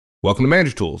Welcome to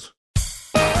Manager Tools.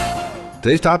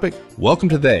 Today's topic, welcome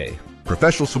to They,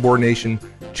 Professional Subordination,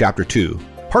 Chapter 2,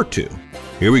 Part 2.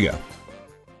 Here we go.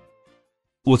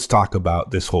 Let's talk about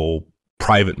this whole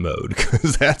private mode,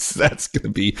 because that's going to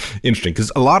be interesting,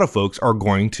 because a lot of folks are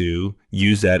going to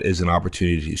use that as an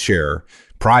opportunity to share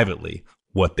privately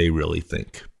what they really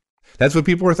think. That's what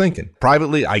people are thinking.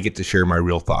 Privately, I get to share my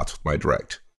real thoughts with my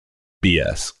direct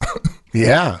BS.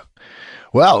 Yeah.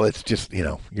 Well, it's just,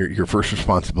 your first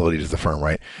responsibility is the firm,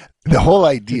 right? The whole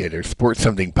idea to support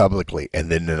something publicly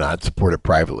and then to not support it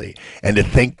privately and to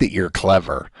think that you're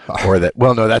clever or that,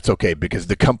 well, no, that's okay because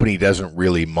the company doesn't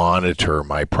really monitor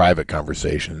my private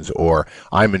conversations or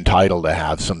I'm entitled to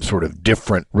have some sort of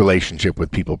different relationship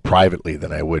with people privately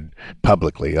than I would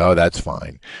publicly. Oh, that's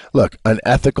fine. Look, an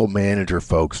ethical manager,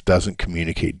 folks, doesn't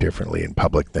communicate differently in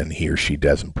public than he or she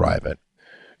does in private.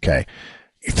 Okay.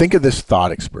 Think of this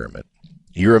thought experiment.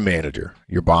 You're a manager.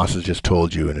 Your boss has just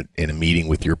told you in a meeting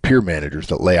with your peer managers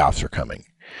that layoffs are coming.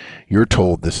 You're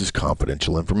told this is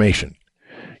confidential information.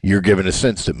 You're given a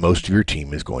sense that most of your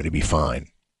team is going to be fine.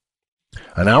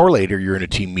 An hour later, you're in a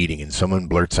team meeting and someone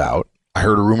blurts out, I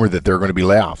heard a rumor that there are going to be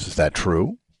layoffs. Is that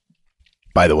true?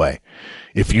 By the way,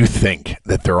 if you think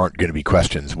that there aren't going to be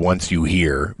questions once you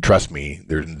hear, trust me,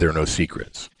 there are no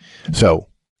secrets. So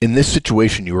in this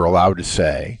situation, you are allowed to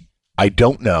say, I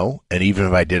don't know, and even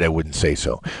if I did, I wouldn't say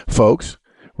so. Folks,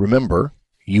 remember,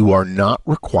 you are not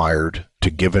required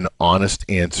to give an honest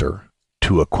answer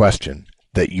to a question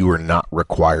that you are not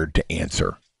required to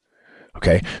answer.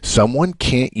 Okay? Someone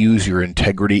can't use your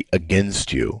integrity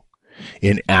against you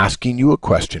in asking you a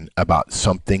question about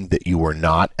something that you are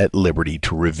not at liberty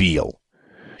to reveal.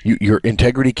 Your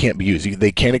integrity can't be used.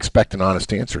 They can't expect an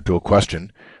honest answer to a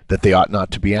question that they ought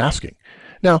not to be asking.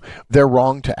 Now, they're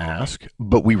wrong to ask,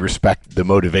 but we respect the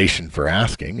motivation for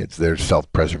asking. It's their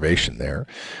self-preservation there.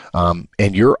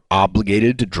 And you're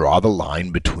obligated to draw the line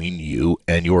between you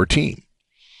and your team.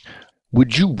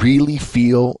 Would you really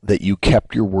feel that you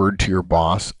kept your word to your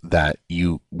boss that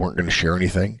you weren't going to share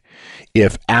anything?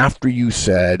 If after you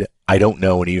said, I don't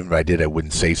know, and even if I did, I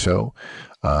wouldn't say so,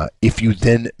 if you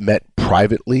then met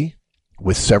privately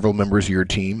with several members of your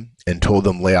team and told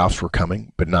them layoffs were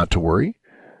coming, but not to worry?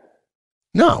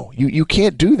 No, you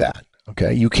can't do that,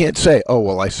 okay? You can't say, oh,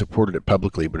 well, I supported it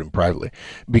publicly, but in privately.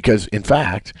 Because, in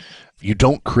fact, you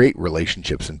don't create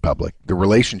relationships in public. The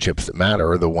relationships that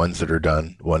matter are the ones that are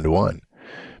done one-to-one.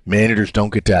 Managers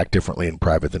don't get to act differently in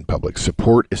private than public.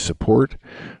 Support is support.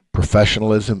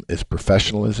 Professionalism is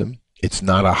professionalism. It's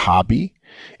not a hobby.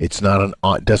 It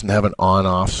doesn't have an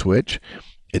on-off switch.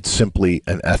 It's simply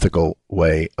an ethical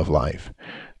way of life.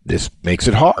 This makes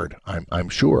it hard, I'm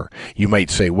sure. You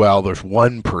might say, well, there's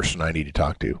one person I need to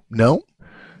talk to. No,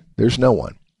 there's no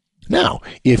one. Now,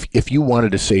 if you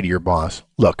wanted to say to your boss,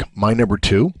 look, my number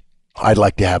two, I'd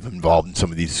like to have him involved in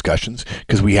some of these discussions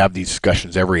because we have these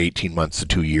discussions every 18 months to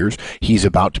 2 years. He's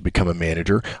about to become a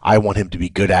manager. I want him to be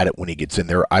good at it when he gets in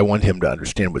there. I want him to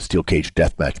understand what steel cage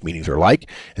deathmatch meetings are like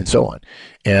and so on.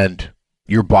 And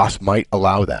your boss might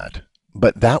allow that,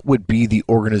 but that would be the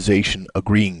organization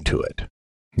agreeing to it.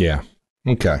 Yeah.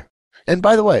 Okay. And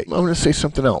by the way, I'm going to say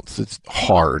something else. It's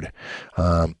hard.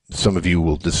 Some of you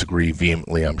will disagree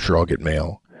vehemently. I'm sure I'll get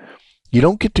mail. You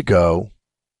don't get to go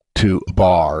to a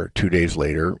bar 2 days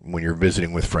later when you're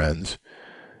visiting with friends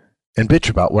and bitch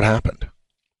about what happened.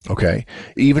 Okay?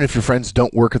 Even if your friends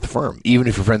don't work at the firm, even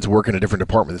if your friends work in a different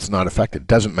department that's not affected,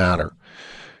 doesn't matter.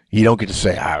 You don't get to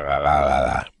say,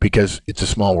 because it's a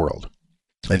small world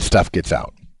and stuff gets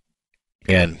out.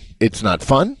 And it's not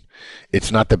fun.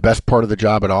 It's not the best part of the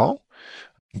job at all,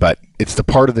 but it's the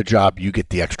part of the job you get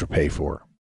the extra pay for.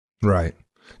 Right.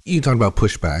 You talk about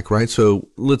pushback, right? So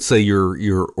let's say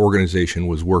your organization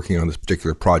was working on this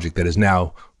particular project that is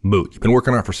now moot. You've been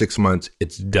working on it for 6 months.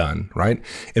 It's done, right?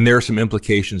 And there are some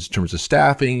implications in terms of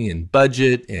staffing and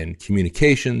budget and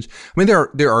communications. I mean,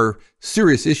 there are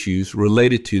serious issues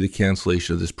related to the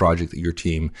cancellation of this project that your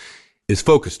team is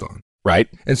focused on. Right.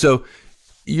 And so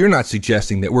you're not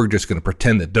suggesting that we're just going to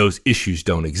pretend that those issues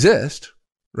don't exist,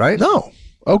 right? No.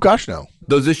 Oh, gosh, no.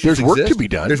 Those issues There's work exist. to be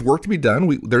done. There's work to be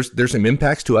done. There's some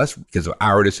impacts to us because of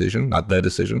our decision, not the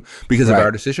decision, because of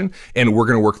our decision, and we're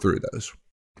going to work through those.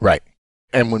 Right.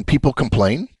 And when people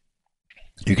complain,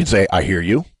 you can say, I hear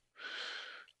you.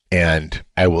 And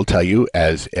I will tell you,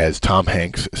 as Tom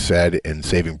Hanks said in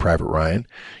Saving Private Ryan,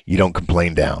 you don't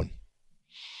complain down.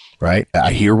 right?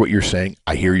 I hear what you're saying.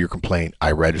 I hear your complaint.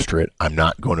 I register it. I'm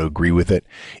not going to agree with it.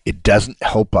 It doesn't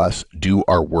help us do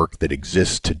our work that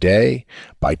exists today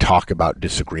by talk about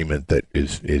disagreement that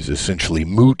is essentially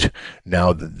moot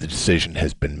now that the decision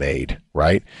has been made,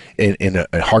 right? And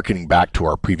hearkening back to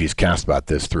our previous cast about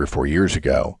this 3 or 4 years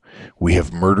ago, we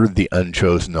have murdered the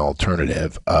unchosen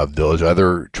alternative of those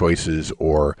other choices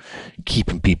or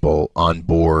keeping people on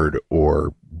board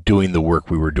or doing the work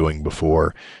we were doing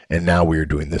before, and now we are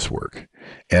doing this work.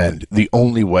 And the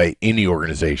only way any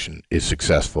organization is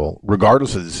successful,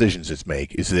 regardless of the decisions it's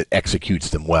make, is that it executes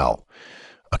them well.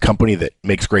 A company that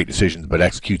makes great decisions but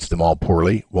executes them all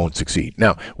poorly won't succeed.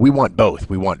 Now, we want both.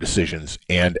 We want decisions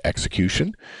and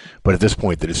execution, but at this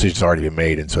point, the decision's already been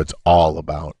made, and so it's all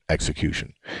about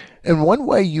execution. And one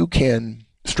way you can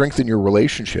strengthen your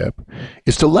relationship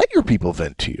is to let your people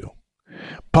vent to you.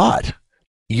 But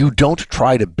you don't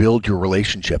try to build your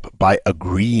relationship by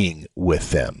agreeing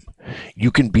with them.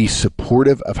 You can be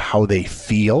supportive of how they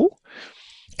feel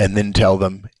and then tell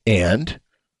them, and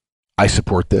I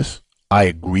support this. I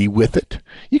agree with it.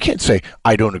 You can't say,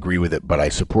 I don't agree with it, but I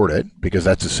support it, because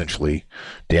that's essentially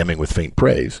damning with faint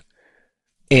praise.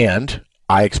 And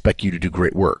I expect you to do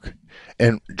great work.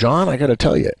 And John, I got to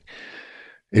tell you,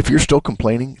 if you're still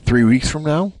complaining 3 weeks from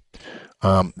now,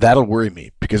 that'll worry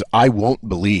me, because I won't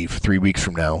believe 3 weeks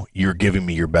from now you're giving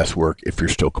me your best work if you're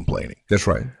still complaining. That's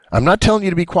right. I'm not telling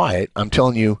you to be quiet. I'm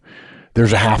telling you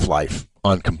there's a half-life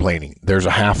on complaining. There's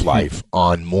a half-life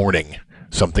on mourning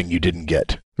something you didn't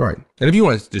get. Right. And if you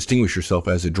want to distinguish yourself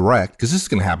as a direct, because this is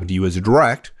going to happen to you as a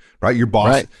direct, right? Your boss,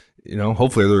 Right.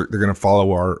 Hopefully they're going to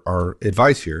follow our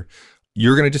advice here.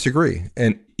 You're going to disagree.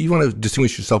 And you want to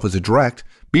distinguish yourself as a direct,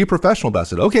 be a professional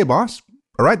about it. Okay, boss.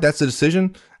 All right, that's the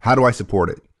decision. How do I support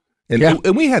it?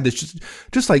 And we had this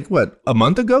just like a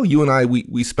month ago. You and I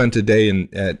we spent a day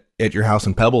at your house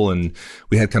in Pebble, and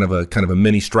we had kind of a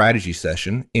mini strategy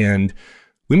session, and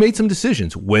we made some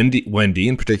decisions. Wendy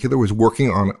in particular was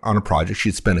working on a project. She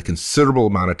had spent a considerable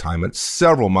amount of time,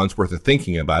 several months worth of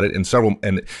thinking about it,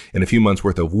 and a few months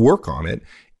worth of work on it.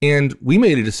 And we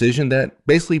made a decision that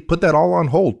basically put that all on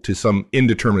hold to some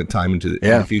indeterminate time into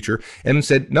the future, and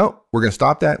said, no, we're going to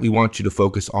stop that. We want you to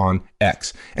focus on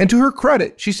X. And to her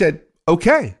credit, she said,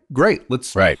 okay, great.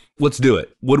 Let's do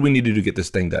it. What do we need to do to get this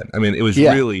thing done? I mean, it was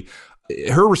really,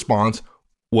 her response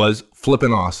was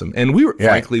flipping awesome. And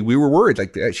frankly, we were worried,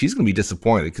 like, she's going to be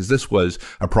disappointed, because this was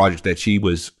a project that she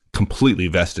was completely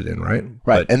vested in, right?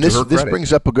 Right. But and this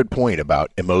brings up a good point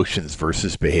about emotions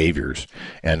versus behaviors,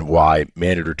 and why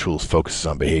Manager Tools focuses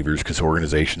on behaviors, because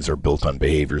organizations are built on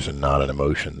behaviors and not on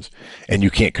emotions. And you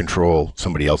can't control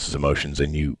somebody else's emotions,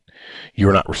 and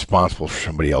you're not responsible for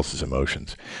somebody else's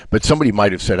emotions. But somebody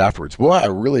might have said afterwards, well, I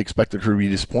really expected her to be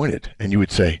disappointed. And you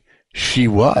would say, she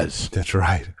was. That's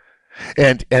right.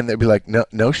 And they'd be like,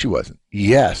 no, she wasn't.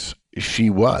 Yes, she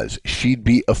was. She'd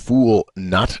be a fool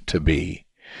not to be.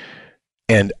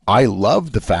 And I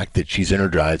love the fact that she's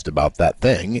energized about that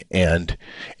thing, and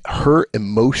her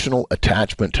emotional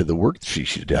attachment to the work she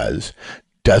does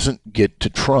doesn't get to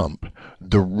trump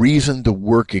the reason the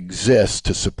work exists,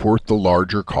 to support the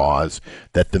larger cause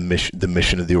that the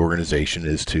mission of the organization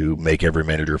is to make every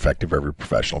manager effective, every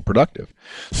professional productive.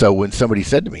 So when somebody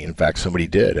said to me, in fact, somebody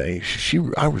did,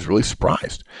 I was really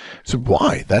surprised. I said,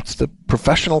 why? That's the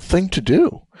professional thing to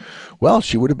do. Well,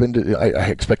 she would have been, I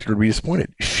expected her to be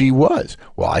disappointed. She was.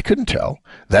 Well, I couldn't tell.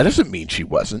 That doesn't mean she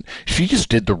wasn't. She just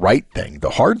did the right thing, the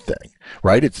hard thing,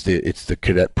 right? It's the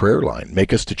cadet prayer line.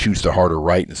 Make us to choose the harder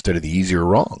right instead of the easier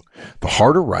wrong. The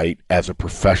harder right as a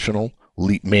professional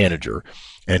manager.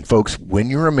 And folks, when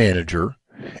you're a manager,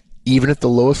 even at the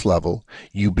lowest level,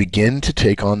 you begin to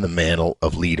take on the mantle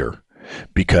of leader,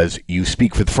 because you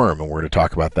speak for the firm. And we're going to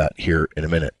talk about that here in a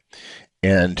minute.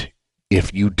 And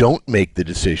if you don't make the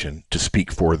decision to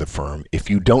speak for the firm, if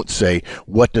you don't say,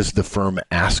 what does the firm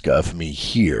ask of me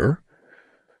here?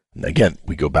 And again,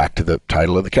 we go back to the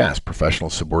title of the cast, professional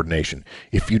subordination.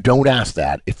 If you don't ask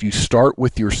that, if you start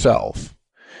with yourself,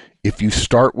 if you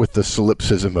start with the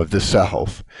solipsism of the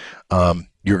self,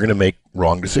 you're going to make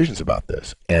wrong decisions about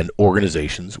this, and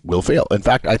organizations will fail. In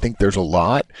fact, I think there's a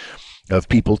lot of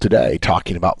people today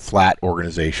talking about flat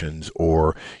organizations,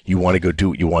 or you want to go do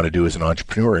what you want to do as an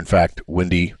entrepreneur. In fact,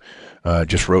 Wendy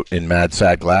just wrote in Mad,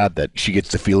 Sad, Glad that she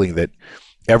gets the feeling that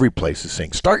every place is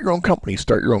saying, start your own company,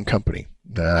 start your own company.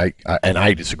 And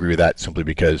I disagree with that, simply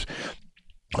because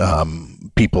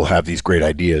people have these great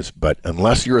ideas, but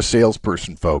unless you're a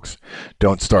salesperson, folks,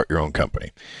 don't start your own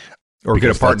company. Or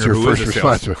get a partner who is a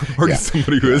salesperson. Or get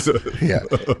somebody who is a...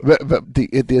 But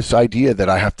this idea that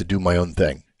I have to do my own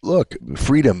thing. Look,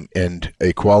 freedom and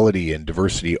equality and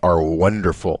diversity are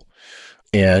wonderful.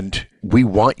 And we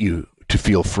want you to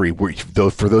feel free.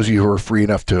 For those of you who are free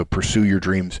enough to pursue your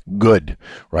dreams, good,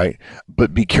 right?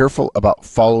 But be careful about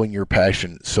following your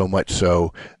passion so much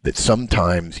so that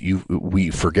sometimes we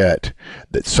forget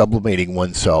that sublimating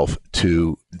oneself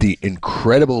to the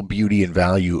incredible beauty and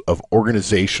value of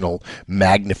organizational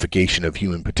magnification of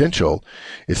human potential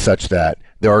is such that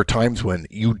there are times when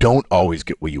you don't always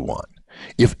get what you want.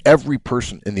 If every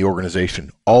person in the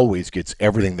organization always gets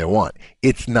everything they want,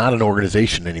 it's not an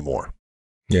organization anymore.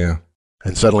 Yeah.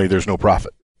 And suddenly there's no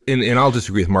profit. And I'll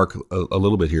disagree with Mark a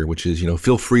little bit here, which is,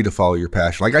 feel free to follow your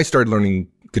passion. Like I started learning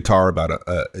guitar about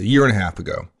a year and a half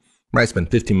ago. Right? I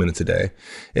spend 15 minutes a day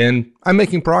and I'm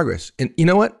making progress. And you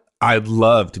know what? I'd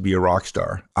love to be a rock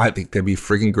star. I think that'd be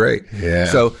freaking great. Yeah.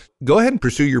 So go ahead and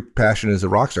pursue your passion as a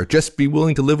rock star. Just be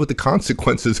willing to live with the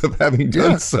consequences of having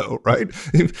done so, right?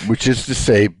 Which is to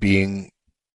say being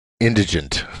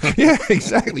indigent. Yeah,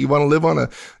 exactly. You want to live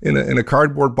in a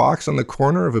cardboard box on the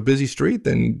corner of a busy street,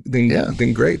 then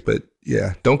great. But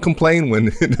yeah, don't complain when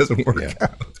it doesn't work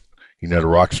out. You're not a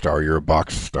rock star. You're a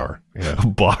box star. Yeah. A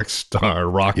box star,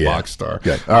 box star.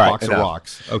 Good. All right. Box of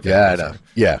rocks. Okay. Yeah, I know.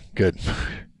 Yeah, good.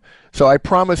 So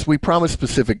we promised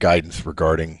specific guidance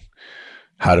regarding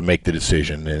how to make the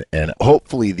decision, and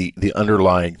hopefully the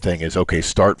underlying thing is, okay,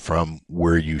 start from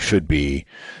where you should be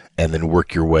and then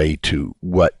work your way to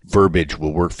what verbiage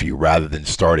will work for you rather than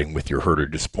starting with your hurt or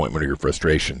disappointment or your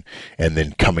frustration and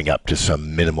then coming up to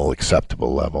some minimal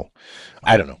acceptable level.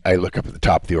 I don't know. I look up at the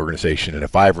top of the organization, and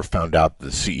if I ever found out the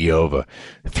CEO of a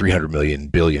 300 million,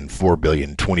 billion, 4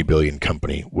 billion, 20 billion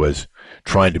company was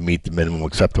trying to meet the minimum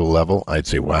acceptable level, I'd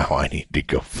say, wow, I need to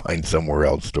go find somewhere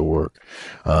else to work.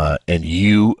 And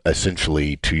you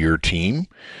essentially, to your team,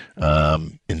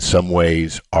 in some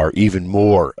ways are even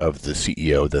more of the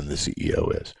CEO than the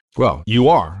CEO is. Well, you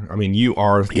are. I mean, you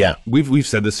are. Yeah. We've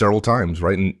said this several times,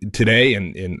 right? And today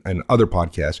and in other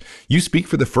podcasts, you speak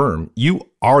for the firm. You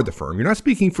are the firm. You're not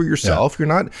speaking for yourself.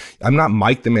 Yeah. I'm not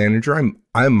Mike, the manager.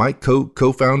 I'm Mike,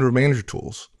 co-founder of Manager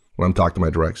Tools when I'm talking to my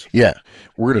directs. Yeah.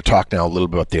 We're going to talk now a little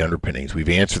bit about the underpinnings. We've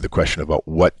answered the question about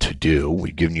what to do.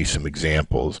 We've given you some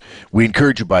examples. We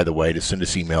encourage you, by the way, to send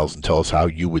us emails and tell us how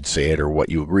you would say it or what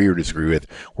you agree or disagree with.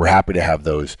 We're happy to have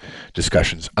those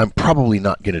discussions. I'm probably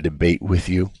not going to debate with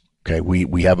you. Okay,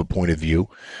 we have a point of view,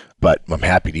 but I'm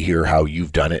happy to hear how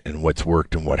you've done it and what's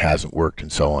worked and what hasn't worked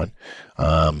and so on.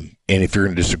 And if you're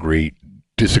going to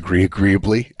disagree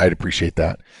agreeably, I'd appreciate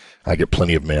that. I get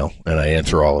plenty of mail and I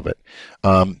answer all of it.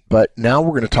 But now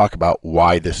we're going to talk about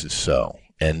why this is so.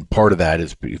 And part of that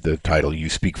is the title, You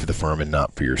Speak for the Firm and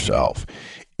Not for Yourself.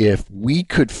 If we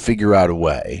could figure out a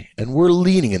way, and we're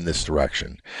leaning in this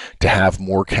direction, to have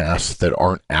more casts that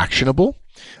aren't actionable,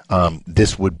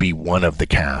 this would be one of the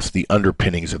casts, the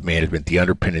underpinnings of management, the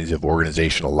underpinnings of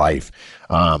organizational life,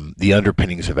 the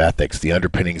underpinnings of ethics, the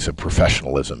underpinnings of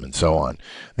professionalism, and so on,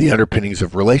 the underpinnings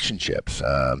of relationships,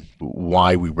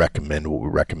 why we recommend what we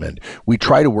recommend. We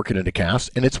try to work it into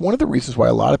casts, and it's one of the reasons why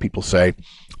a lot of people say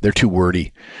they're too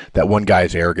wordy. That one guy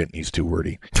is arrogant, he's too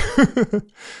wordy.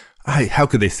 How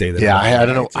could they say that? Yeah, I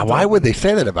don't know. Why would they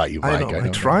say that about you, Mike? I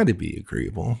try to be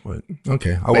agreeable, but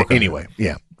okay. Anyway,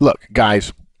 yeah. Look,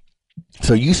 guys,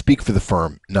 so you speak for the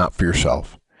firm, not for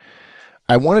yourself.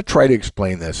 I want to try to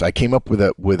explain this. I came up with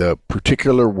a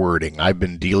particular wording. I've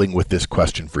been dealing with this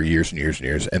question for years and years and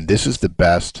years, and this is the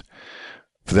best.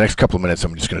 For the next couple of minutes,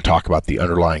 I'm just going to talk about the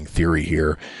underlying theory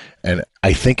here, and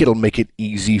I think it'll make it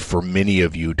easy for many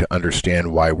of you to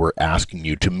understand why we're asking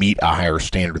you to meet a higher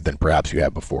standard than perhaps you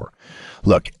have before.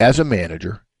 Look, as a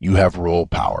manager, you have role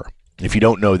power. If you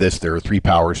don't know this, there are 3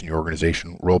 powers in your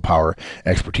organization: role power,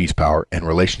 expertise power, and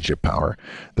relationship power.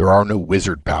 There are no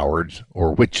wizard powers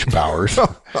or witch powers,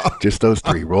 just those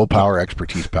 3: role power,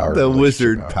 expertise power. The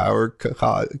wizard power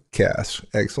cast.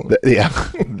 Excellent.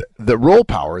 The role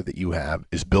power that you have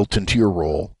is built into your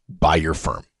role by your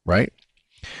firm, right?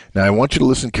 Now, I want you to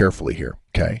listen carefully here,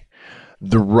 okay?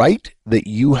 The right that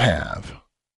you have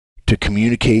to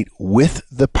communicate with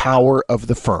the power of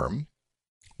the firm,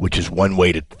 which is one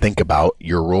way to think about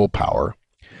your role power.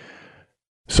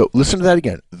 So listen to that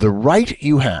again. The right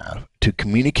you have to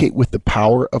communicate with the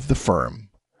power of the firm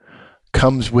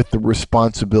comes with the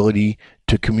responsibility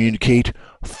to communicate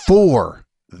for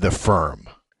the firm.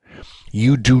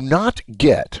 You do not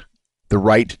get the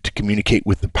right to communicate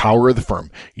with the power of the firm.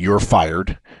 You're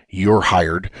fired. You're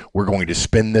hired. We're going to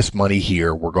spend this money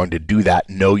here. We're going to do that.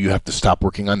 No, you have to stop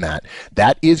working on that.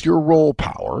 That is your role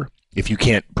power. If you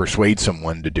can't persuade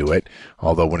someone to do it,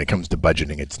 although when it comes to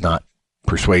budgeting, it's not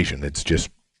persuasion, it's just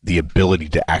the ability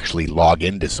to actually log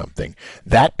into something.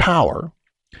 That power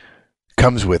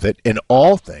comes with it. In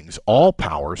all things, all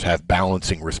powers have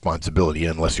balancing responsibility,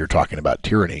 unless you're talking about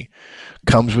tyranny,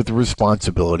 comes with the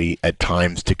responsibility at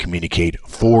times to communicate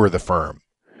for the firm.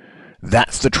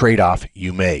 That's the trade-off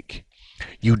you make.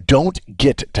 You don't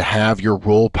get to have your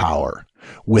role power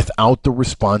without the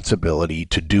responsibility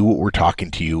to do what we're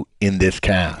talking to you in this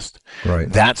cast. Right.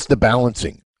 That's the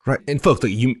balancing. Right. And folks,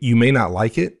 like, you may not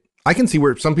like it. I can see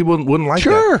where some people wouldn't like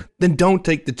that. Then don't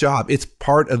take the job. It's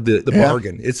part of the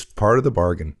bargain. It's part of the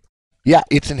bargain. Yeah,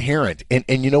 it's inherent.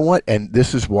 And you know what? And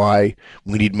this is why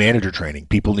we need manager training.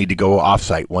 People need to go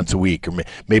offsite once a week, or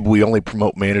maybe we only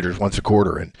promote managers once a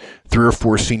quarter, and 3 or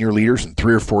 4 senior leaders and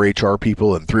 3 or 4 HR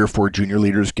people and 3 or 4 junior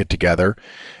leaders get together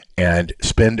and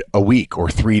spend a week or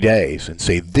 3 days and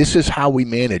say, this is how we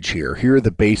manage here. Here are the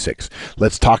basics.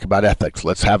 Let's talk about ethics.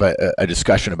 Let's have a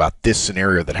discussion about this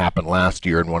scenario that happened last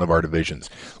year in one of our divisions.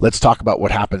 Let's talk about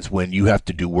what happens when you have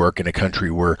to do work in a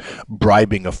country where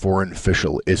bribing a foreign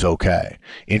official is okay.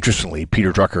 Interestingly,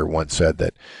 Peter Drucker once said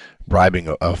that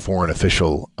bribing a foreign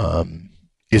official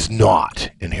is not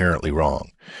inherently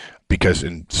wrong, because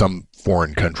in some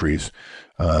foreign countries,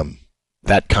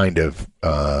 that kind of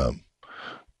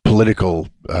political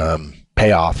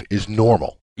payoff is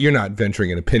normal. You're not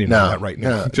venturing an opinion on that right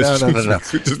now.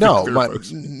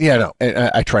 No.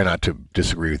 And I try not to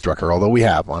disagree with Drucker, although we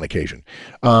have on occasion.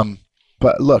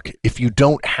 But look, if you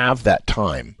don't have that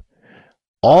time,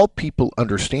 all people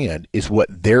understand is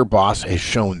what their boss has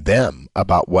shown them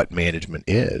about what management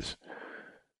is.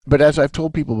 But as I've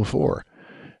told people before,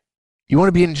 you want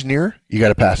to be an engineer, you got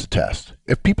to pass a test.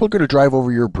 If people are going to drive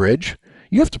over your bridge,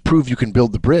 you have to prove you can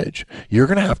build the bridge. You're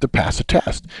going to have to pass a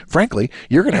test. Frankly,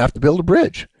 you're going to have to build a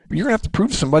bridge. You're going to have to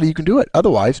prove to somebody you can do it.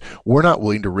 Otherwise, we're not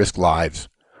willing to risk lives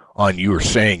on you or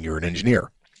saying you're an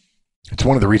engineer. It's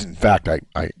one of the reasons, in fact, I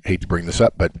hate to bring this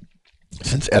up, but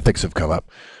since ethics have come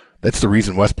up, that's the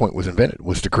reason West Point was invented,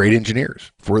 was to create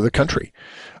engineers for the country.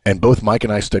 And both Mike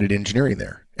and I studied engineering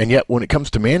there. And yet when it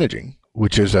comes to managing,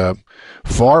 which is a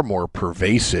far more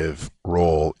pervasive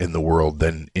role in the world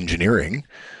than engineering,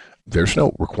 there's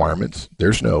no requirements.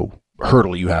 There's no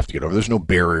hurdle you have to get over. There's no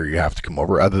barrier you have to come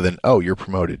over other than, oh, you're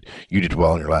promoted. You did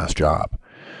well in your last job.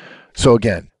 So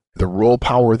again, the role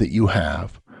power that you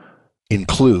have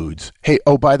includes, hey,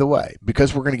 oh, by the way,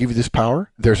 because we're going to give you this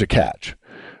power, there's a catch.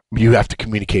 You have to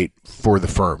communicate for the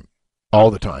firm all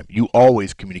the time. You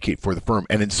always communicate for the firm.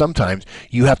 And then sometimes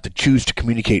you have to choose to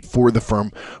communicate for the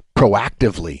firm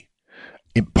proactively,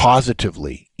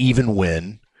 positively, even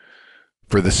when,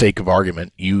 for the sake of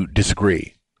argument, you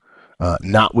disagree.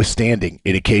 Notwithstanding,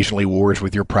 it occasionally wars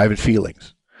with your private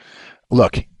feelings.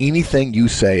 Look, anything you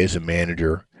say as a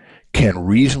manager can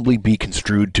reasonably be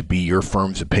construed to be your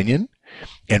firm's opinion.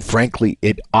 And frankly,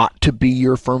 it ought to be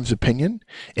your firm's opinion.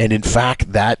 And in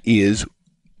fact, that is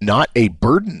not a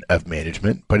burden of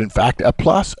management, but in fact, a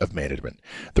plus of management.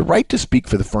 The right to speak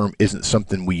for the firm isn't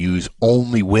something we use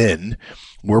only when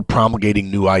we're promulgating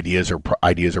new ideas or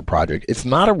projects. It's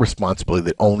not a responsibility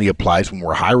that only applies when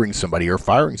we're hiring somebody or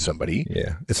firing somebody.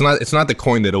 Yeah, it's not the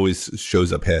coin that always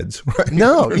shows up heads. Right?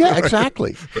 No, yeah,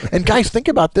 exactly. And guys, think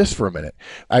about this for a minute.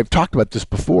 I've talked about this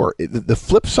before. The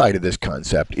flip side of this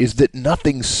concept is that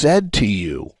nothing said to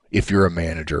you, if you're a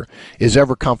manager, is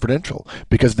ever confidential,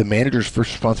 because the manager's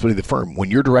first responsibility of the firm. When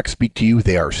your direct speak to you,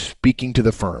 they are speaking to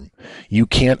the firm. You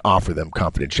can't offer them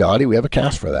confidentiality. We have a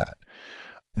cast for that.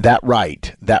 That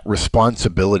right, that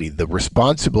responsibility, the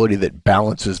responsibility that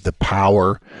balances the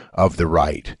power of the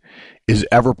right is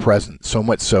ever present, so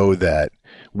much so that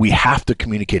we have to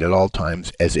communicate at all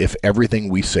times as if everything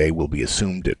we say will be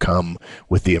assumed to come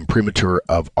with the imprimatur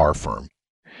of our firm.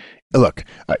 Look,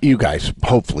 you guys,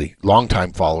 hopefully,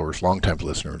 longtime followers, longtime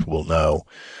listeners will know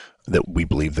that we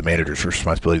believe the manager's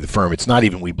responsibility of the firm. It's not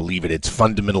even we believe it. It's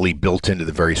fundamentally built into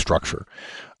the very structure.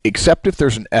 Except if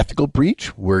there's an ethical breach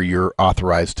where you're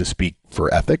authorized to speak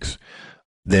for ethics,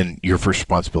 then your first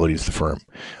responsibility is the firm.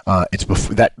 It's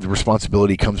before that the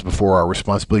responsibility comes before our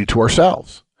responsibility to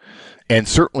ourselves, and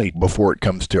certainly before it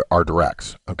comes to our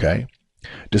directs. Okay,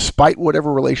 despite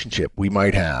whatever relationship we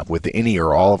might have with any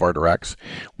or all of our directs,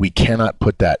 we cannot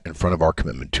put that in front of our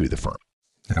commitment to the firm.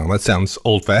 Now, that sounds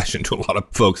old-fashioned to a lot of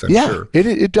folks, I'm sure. Yeah,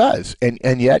 it does.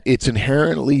 And yet it's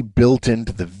inherently built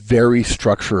into the very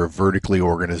structure of vertically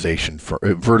organized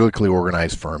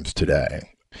firms today.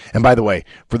 And by the way,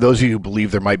 for those of you who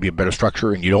believe there might be a better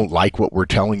structure and you don't like what we're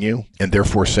telling you and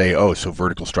therefore say, oh, so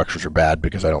vertical structures are bad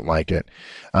because I don't like it,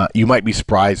 you might be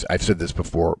surprised. I've said this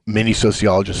before. Many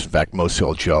sociologists, in fact, most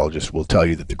sociologists will tell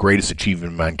you that the greatest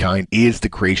achievement of mankind is the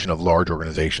creation of large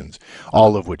organizations,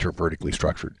 all of which are vertically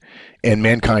structured. And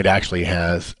mankind actually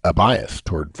has a bias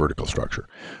toward vertical structure.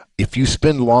 if you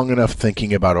spend long enough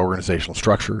thinking about organizational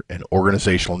structure and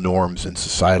organizational norms and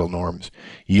societal norms,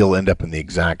 you'll end up in the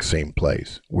exact same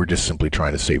place. We're just simply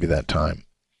trying to save you that time.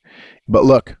 But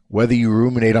look, whether you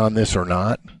ruminate on this or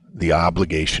not, the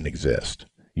obligation exists.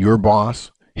 Your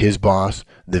boss, his boss,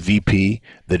 the VP,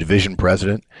 the division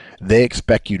president, they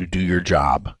expect you to do your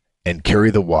job and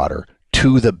carry the water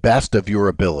to the best of your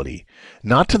ability,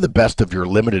 not to the best of your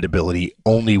limited ability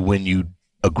only when you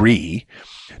agree,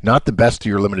 not the best of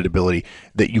your limited ability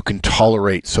that you can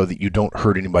tolerate so that you don't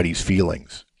hurt anybody's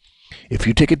feelings. If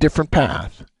you take a different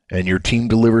path and your team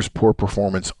delivers poor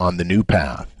performance on the new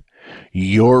path,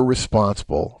 you're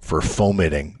responsible for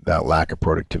fomenting that lack of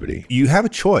productivity. You have a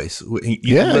choice.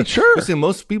 Sure. Listen,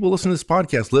 most people listening to this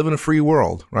podcast live in a free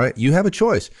world, right? You have a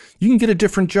choice. You can get a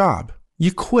different job.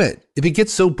 You quit. If it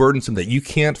gets so burdensome that you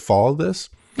can't follow this,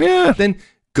 then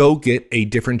go get a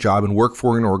different job and work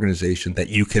for an organization that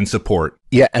you can support.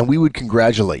 Yeah, and we would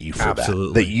congratulate you for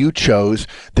Absolutely. that you chose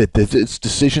that this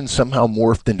decision somehow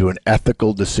morphed into an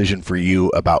ethical decision for you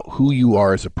about who you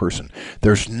are as a person.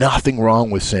 There's nothing wrong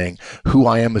with saying who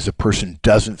I am as a person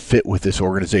doesn't fit with this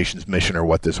organization's mission or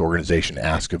what this organization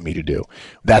asks of me to do.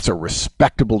 That's a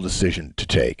respectable decision to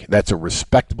take. That's a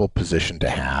respectable position to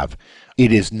have.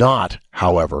 It is not,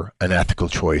 however, an ethical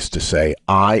choice to say,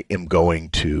 I am going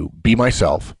to be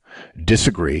myself,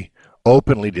 disagree,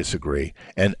 openly disagree,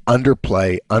 and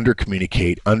underplay,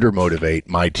 undercommunicate, undermotivate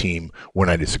my team when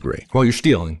I disagree. Well, you're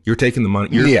stealing. You're taking the money.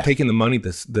 You're taking the money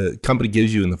the company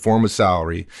gives you in the form of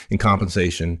salary and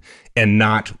compensation and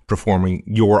not performing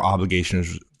your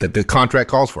obligations that the contract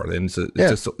calls for. And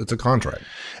it's a contract.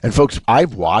 And folks,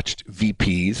 I've watched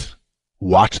VPs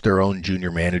watch their own junior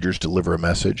managers deliver a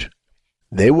message.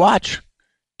 They watch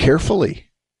carefully.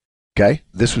 Okay?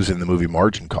 This was in the movie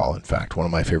Margin Call, in fact, one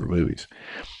of my favorite movies.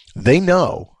 They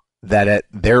know that at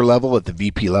their level, at the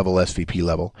VP level, SVP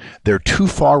level, they're too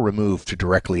far removed to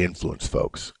directly influence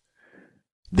folks.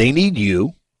 They need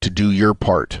you to do your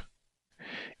part.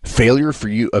 Failure for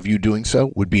you of you doing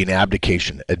so would be an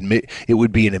abdication. It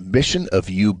would be an admission of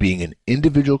you being an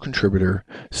individual contributor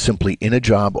simply in a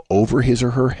job over his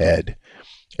or her head,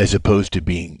 as opposed to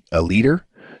being a leader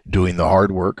doing the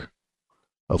hard work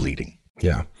of leading.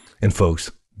 Yeah. And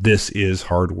folks, this is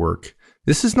hard work.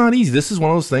 This is not easy. This is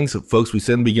one of those things that, folks, we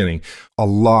said in the beginning, a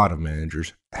lot of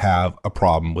managers have a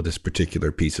problem with this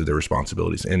particular piece of their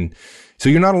responsibilities. And so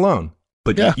you're not alone,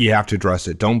 but you have to address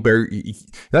it. Don't bury,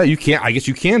 you can't, I guess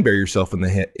you can bury yourself in the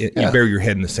head, bury your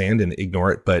head in the sand and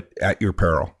ignore it, but at your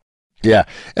peril. Yeah.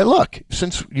 And look,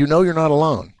 since you know you're not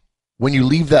alone, when you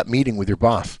leave that meeting with your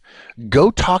boss, go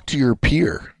talk to your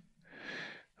peer.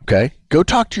 Okay? Go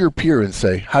talk to your peer and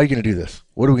say, how are you going to do this?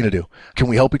 What are we going to do? Can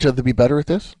we help each other be better at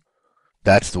this?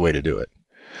 That's the way to do it.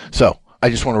 So I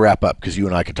just want to wrap up because you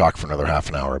and I could talk for another half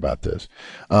an hour about this.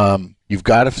 You've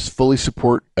got to fully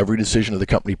support every decision of the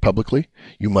company publicly.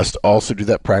 You must also do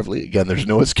that privately. Again, there's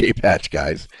no escape hatch,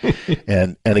 guys.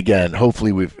 And again,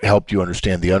 hopefully we've helped you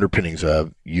understand the underpinnings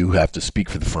of you have to speak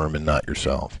for the firm and not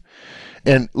yourself.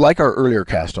 And like our earlier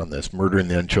cast on this, murdering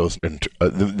the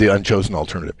unchosen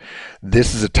alternative,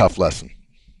 this is a tough lesson.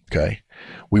 Okay,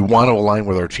 we want to align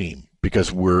with our team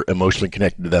because we're emotionally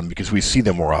connected to them, because we see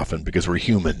them more often, because we're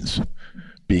humans.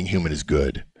 Being human is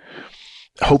good.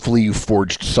 Hopefully you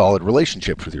forged solid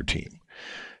relationships with your team.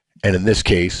 And in this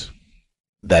case,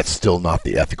 that's still not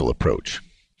the ethical approach.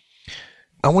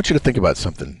 I want you to think about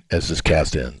something as this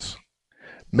cast ends.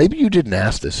 Maybe you didn't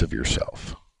ask this of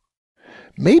yourself.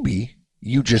 Maybe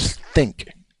you just think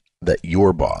that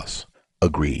your boss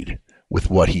agreed with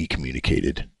what he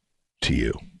communicated to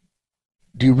you.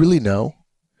 Do you really know?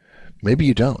 Maybe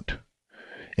you don't.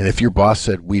 And if your boss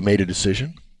said, we made a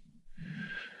decision,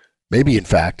 maybe in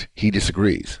fact he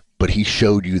disagrees, but he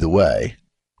showed you the way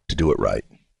to do it right.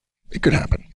 It could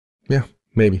happen. Yeah,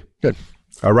 maybe. Good.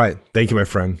 All right. Thank you, my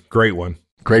friend. Great one.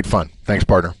 Great fun. Thanks,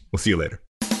 partner. We'll see you later.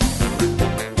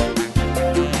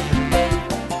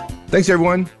 Thanks,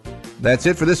 everyone. That's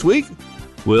it for this week.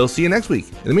 We'll see you next week.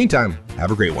 In the meantime,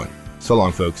 have a great one. So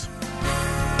long, folks.